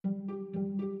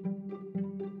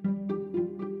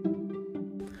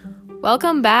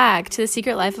Welcome back to The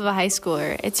Secret Life of a High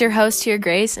Schooler. It's your host here,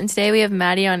 Grace, and today we have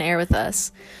Maddi on air with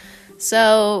us.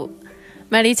 So,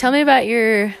 Maddi, tell me about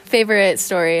your favorite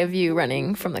story of you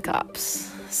running from the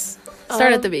cops.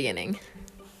 Start at the beginning.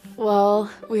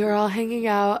 Well, we were all hanging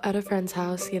out at a friend's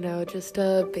house, just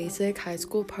a basic high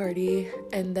school party,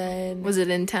 and then... Was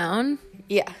it in town?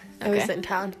 Yeah, it was in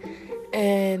town,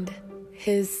 and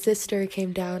his sister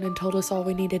came down and told us all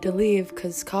we needed to leave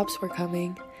because cops were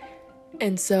coming.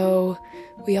 And so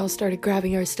we all started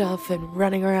grabbing our stuff and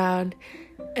running around,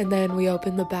 and then we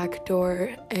opened the back door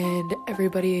and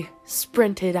everybody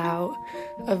sprinted out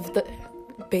of the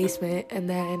basement, and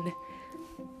then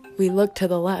we looked to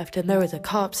the left and there was a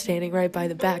cop standing right by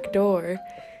the back door.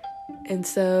 And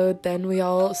so then we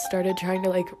all started trying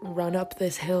to run up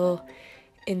this hill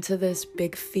into this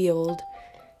big field,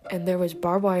 and there was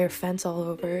barbed wire fence all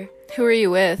over. Who were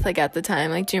you with, at the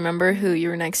time? Do you remember who you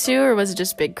were next to, or was it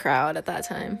just big crowd at that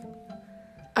time?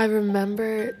 I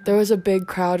remember there was a big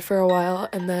crowd for a while,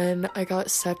 and then I got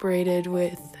separated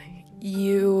with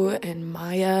you and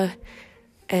Maya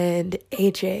and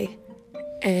AJ,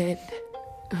 and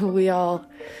we all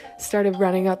started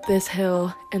running up this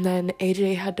hill, and then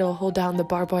AJ had to hold down the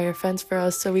barbed wire fence for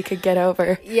us so we could get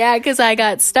over. Yeah, because I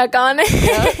got stuck on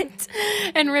it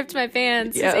and ripped my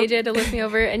pants. Yep. AJ had to lift me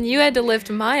over, and you had to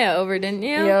lift Maya over, didn't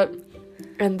you? Yep.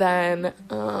 And then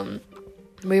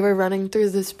we were running through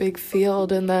this big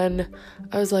field, and then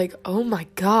I was like, oh my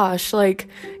gosh,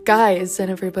 guys,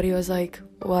 and everybody was like,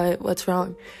 what's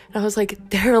wrong? And I was like,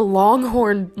 there are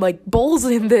longhorn bulls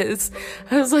in this.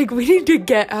 I was like, we need to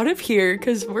get out of here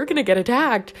because we're gonna get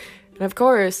attacked. And of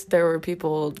course there were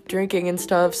people drinking and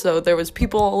stuff, so there was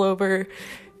people all over,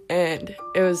 and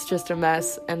it was just a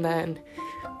mess. And then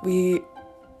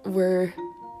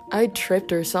I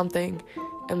tripped or something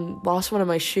and lost one of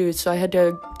my shoes, so I had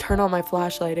to turn on my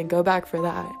flashlight and go back for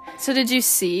that. So did you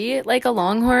see a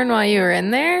longhorn while you were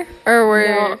in there, or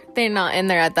were they not in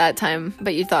there at that time,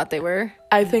 but you thought they were?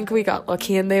 I think we got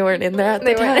lucky and they weren't in there at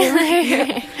the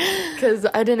time, because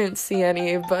I didn't see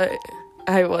any, but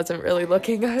I wasn't really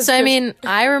looking.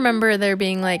 I remember there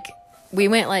being we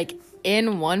went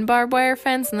in one barbed wire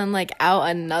fence and then out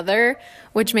another,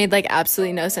 which made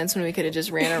absolutely no sense when we could have just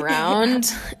ran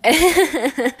around.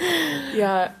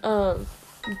 Yeah,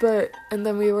 and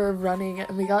then we were running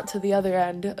and we got to the other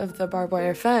end of the barbed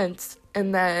wire fence,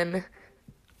 and then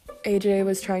AJ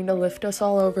was trying to lift us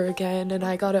all over again, and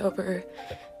I got over,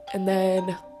 and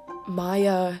then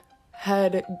Maya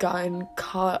had gotten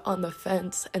caught on the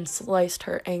fence and sliced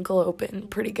her ankle open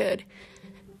pretty good.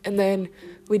 And then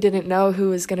we didn't know who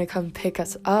was gonna come pick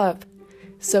us up,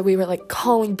 so we were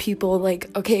calling people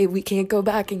okay, we can't go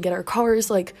back and get our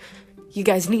cars, you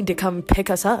guys need to come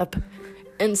pick us up.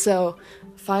 And so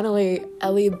finally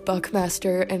Ellie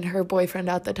Buckmaster and her boyfriend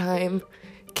at the time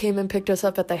came and picked us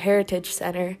up at the Heritage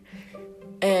Center,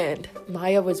 and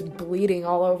Maya was bleeding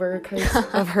all over because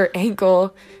of her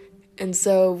ankle. And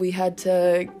so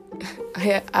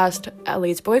I asked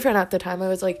Ellie's boyfriend at the time, I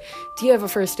was like, do you have a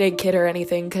first aid kit or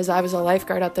anything? Because I was a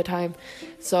lifeguard at the time,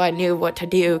 so I knew what to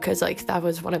do, because that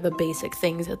was one of the basic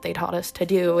things that they taught us to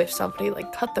do if somebody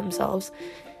cut themselves.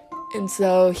 And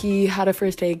so he had a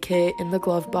first aid kit in the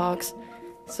glove box,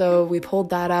 so we pulled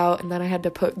that out, and then I had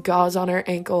to put gauze on her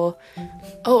ankle.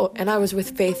 Oh, and I was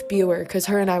with Faith Buer, because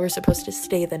her and I were supposed to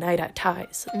stay the night at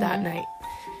Ty's that night.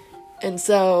 And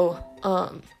so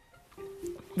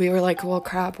we were like, well,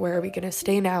 crap, where are we going to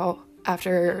stay now?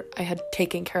 After I had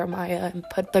taken care of Maya and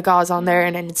put the gauze on there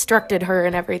and instructed her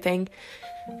and everything.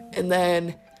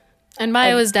 And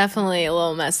Maya was definitely a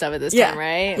little messed up at this time,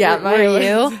 right? Yeah,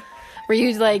 Were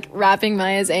you wrapping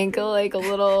Maya's ankle a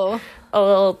little? A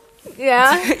little.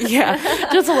 Yeah? Yeah,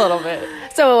 just a little bit.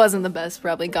 So it wasn't the best,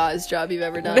 probably, gauze job you've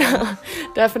ever done. No,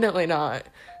 definitely not.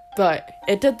 But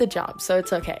it did the job, so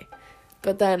it's okay.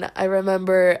 But then I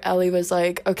remember Ellie was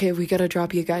like, okay, we gotta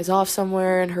drop you guys off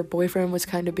somewhere, and her boyfriend was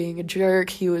kind of being a jerk.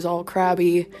 He was all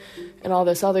crabby and all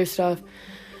this other stuff.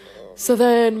 So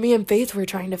then me and Faith were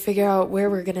trying to figure out where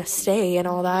we're gonna stay and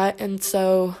all that, and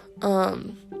so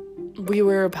we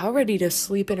were about ready to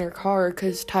sleep in her car,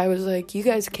 because Ty was like, you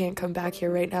guys can't come back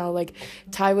here right now.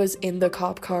 Ty was in the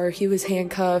cop car, he was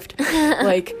handcuffed,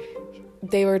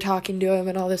 they were talking to him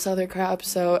and all this other crap,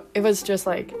 so it was just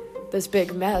this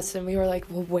big mess, and we were like,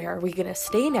 well, where are we gonna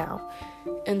stay now?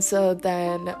 And so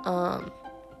then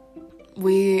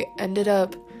we ended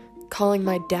up calling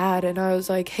my dad, and I was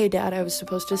like, hey Dad, I was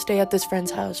supposed to stay at this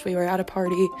friend's house, we were at a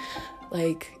party,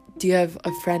 do you have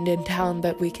a friend in town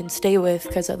that we can stay with,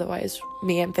 because otherwise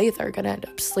me and Faith are gonna end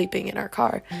up sleeping in our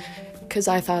car, because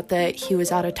I thought that he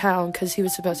was out of town because he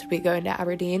was supposed to be going to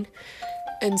Aberdeen.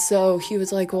 And so he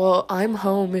was like, well, I'm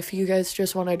home if you guys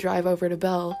just want to drive over to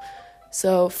Belle.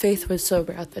 So Faith was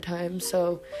sober at the time,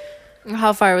 so...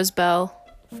 How far was Belle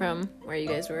from where you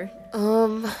guys were?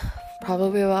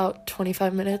 Probably about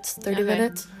 25 minutes, 30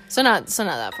 minutes. So not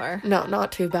that far. No,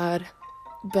 not too bad.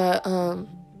 But,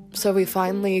 so we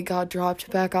finally got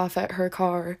dropped back off at her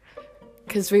car,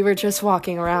 because we were just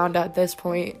walking around at this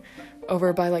point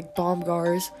over by, like,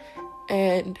 Baumgars,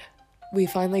 and we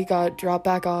finally got dropped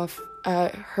back off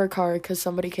at her car because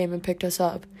somebody came and picked us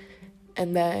up.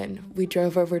 And then we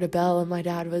drove over to Belle, and my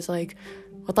dad was like,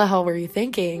 what the hell were you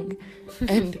thinking?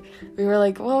 And we were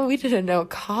like, well, we didn't know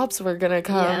cops were gonna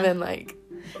come. And like,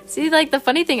 see, like, the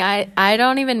funny thing, I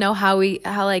don't even know how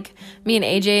like me and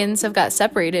AJ and stuff got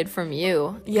separated from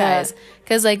you guys,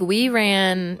 because like we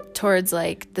ran towards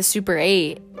like the Super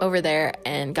 8 over there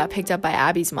and got picked up by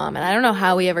Abby's mom, and I don't know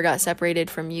how we ever got separated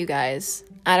from you guys.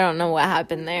 I don't know what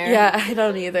happened there. Yeah, I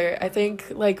don't either. I think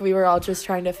like we were all just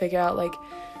trying to figure out like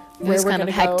where we're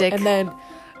gonna go. And then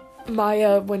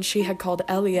Maya, when she had called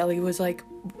Ellie was like,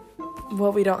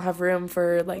 well, we don't have room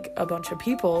for like a bunch of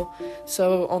people,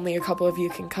 so only a couple of you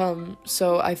can come.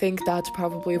 So I think that's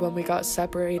probably when we got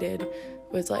separated,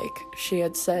 was like she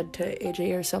had said to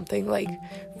AJ or something like,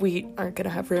 we aren't gonna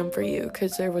have room for you,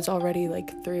 because there was already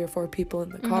like 3 or 4 people in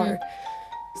the car.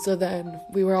 So then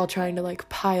we were all trying to like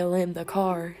pile in the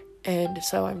car, and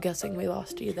so I'm guessing we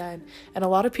lost you then. And a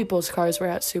lot of people's cars were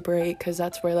at Super 8 because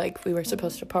that's where like we were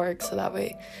supposed to park, so that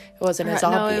way it wasn't as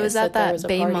obvious. No, it was at that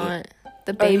Baymont. Party.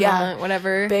 The Baymont,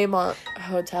 whatever. Baymont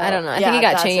Hotel. I don't know. I think it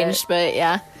got changed, but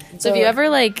yeah. So have you ever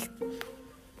like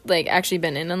actually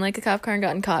been in like a cop car and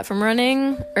gotten caught from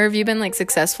running? Or have you been like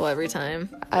successful every time?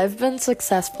 I've been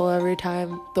successful every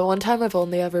time. The one time I've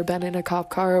only ever been in a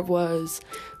cop car was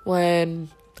when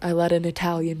I let an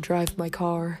Italian drive my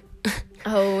car.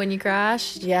 Oh, when you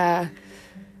crashed? Yeah.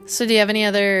 So do you have any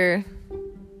other,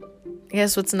 I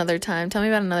guess, what's another time? Tell me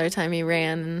about another time you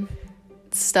ran and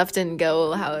stuff didn't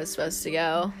go how it was supposed to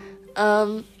go.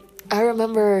 I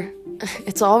remember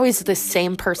it's always the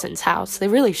same person's house. They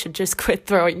really should just quit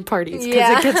throwing parties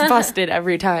because it gets busted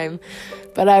every time.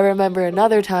 But I remember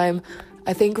another time,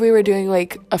 I think we were doing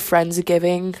like a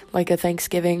Friendsgiving, like a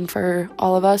Thanksgiving for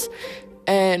all of us.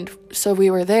 And so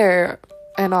we were there,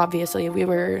 and obviously we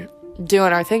were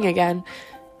doing our thing again.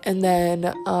 And then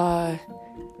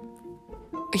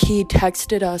he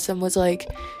texted us and was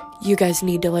like, you guys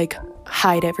need to like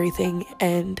hide everything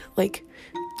and like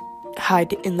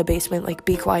hide in the basement, like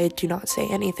be quiet, do not say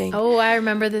anything. Oh, I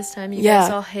remember this time you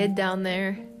guys all hid down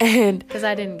there, and because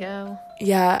I didn't go.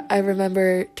 Yeah, I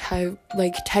remember Ty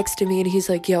like texted me and he's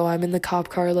like, yo, I'm in the cop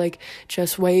car, like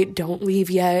just wait, don't leave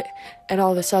yet, and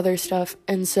all this other stuff.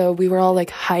 And so we were all like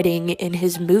hiding in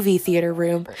his movie theater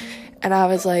room, and I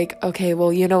was like, okay,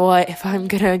 well, you know what, if I'm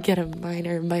gonna get a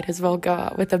minor, might as well go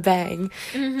out with a bang.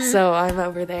 So I'm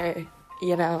over there,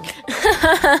 you know.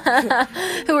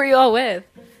 Who were you all with?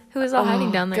 Who was all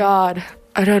hiding down there? God,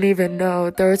 I don't even know.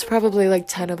 There was probably like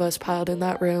 10 of us piled in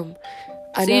that room.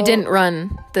 So you didn't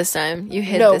run this time? You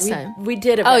hid this time? We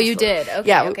did eventually. Oh, you did? Okay,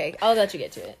 yeah, okay. I'll let you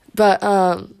get to it.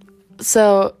 But,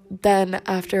 so then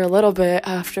after a little bit,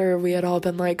 after we had all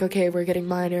been like, okay, we're getting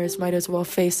minors, might as well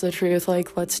face the truth,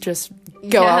 like, let's just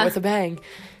go out with a bang.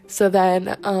 So then,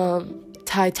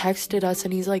 Ty texted us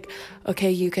and he's like,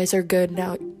 okay, you guys are good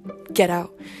now, get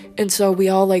out. And so we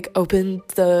all like opened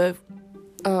the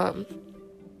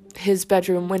his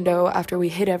bedroom window after we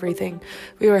hid everything.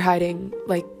 We were hiding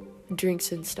like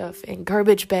drinks and stuff in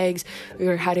garbage bags. We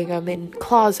were hiding them in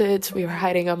closets. We were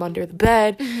hiding them under the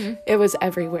bed. It was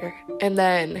everywhere. And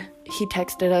then he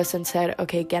texted us and said,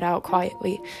 okay, get out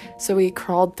quietly. So we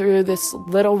crawled through this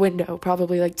little window,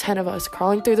 probably like 10 of us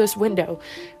crawling through this window,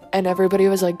 and everybody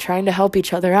was like trying to help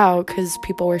each other out because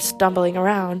people were stumbling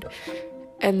around.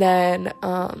 And then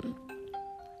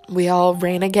we all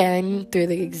ran again through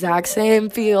the exact same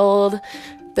field.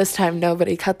 This time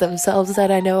nobody cut themselves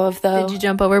that I know of, though. Did you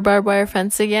jump over barbed wire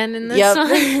fence again in this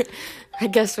one? I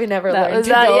guess we never learned to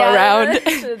go around.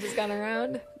 Should have just gone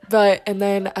around. But, and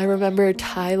then I remember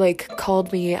Ty, like,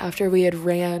 called me after we had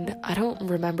ran. I don't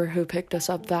remember who picked us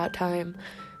up that time.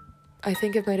 I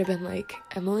think it might have been, like,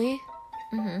 Emily.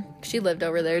 She lived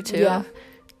over there, too.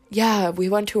 Yeah, we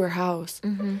went to her house.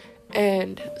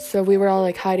 And so we were all,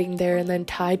 like, hiding there, and then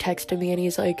Ty texted me, and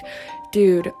he's like,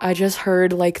 dude, I just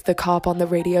heard, like, the cop on the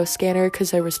radio scanner,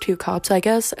 because there was 2 cops, I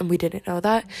guess, and we didn't know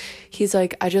that. He's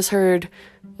like, I just heard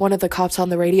one of the cops on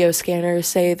the radio scanner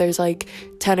say there's, like,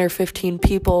 10 or 15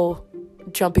 people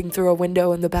jumping through a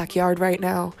window in the backyard right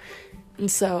now. And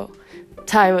so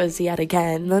Ty was yet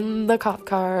again. Then the cop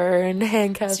car and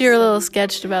handcuffs. So you're a little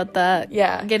sketched about that.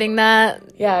 Yeah. Getting that.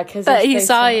 Yeah, because He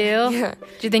saw you. Yeah.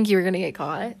 Do you think you were going to get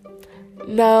caught?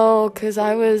 No, because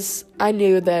I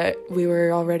knew that we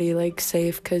were already, like,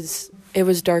 safe because it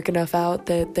was dark enough out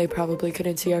that they probably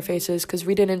couldn't see our faces because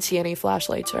we didn't see any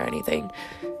flashlights or anything.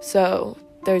 So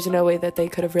there's no way that they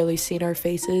could have really seen our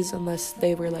faces unless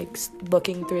they were, like,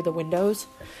 looking through the windows.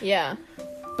 Yeah.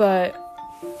 But...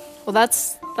 Well,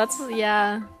 that's,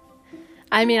 yeah.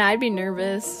 I mean, I'd be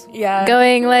nervous. Yeah.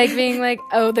 Being like,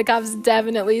 oh, the cops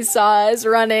definitely saw us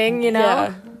running, you know?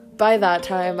 Yeah. By that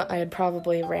time, I had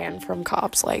probably ran from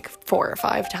cops, like, 4 or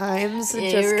 5 times.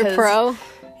 Yeah, just you were a pro?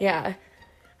 Yeah.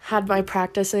 Had my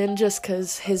practice in just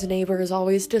because his neighbors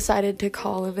always decided to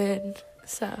call him in,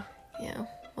 so... Yeah.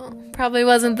 Well, probably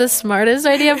wasn't the smartest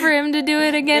idea for him to do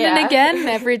it again and again.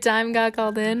 Every time got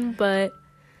called in, but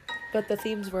the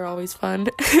themes were always fun.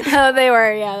 Oh, they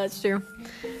were. Yeah, that's true.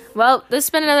 Well, this has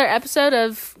been another episode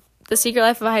of The Secret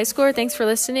Life of a High Schooler. Thanks for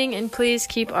listening, and please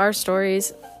keep our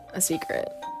stories a secret.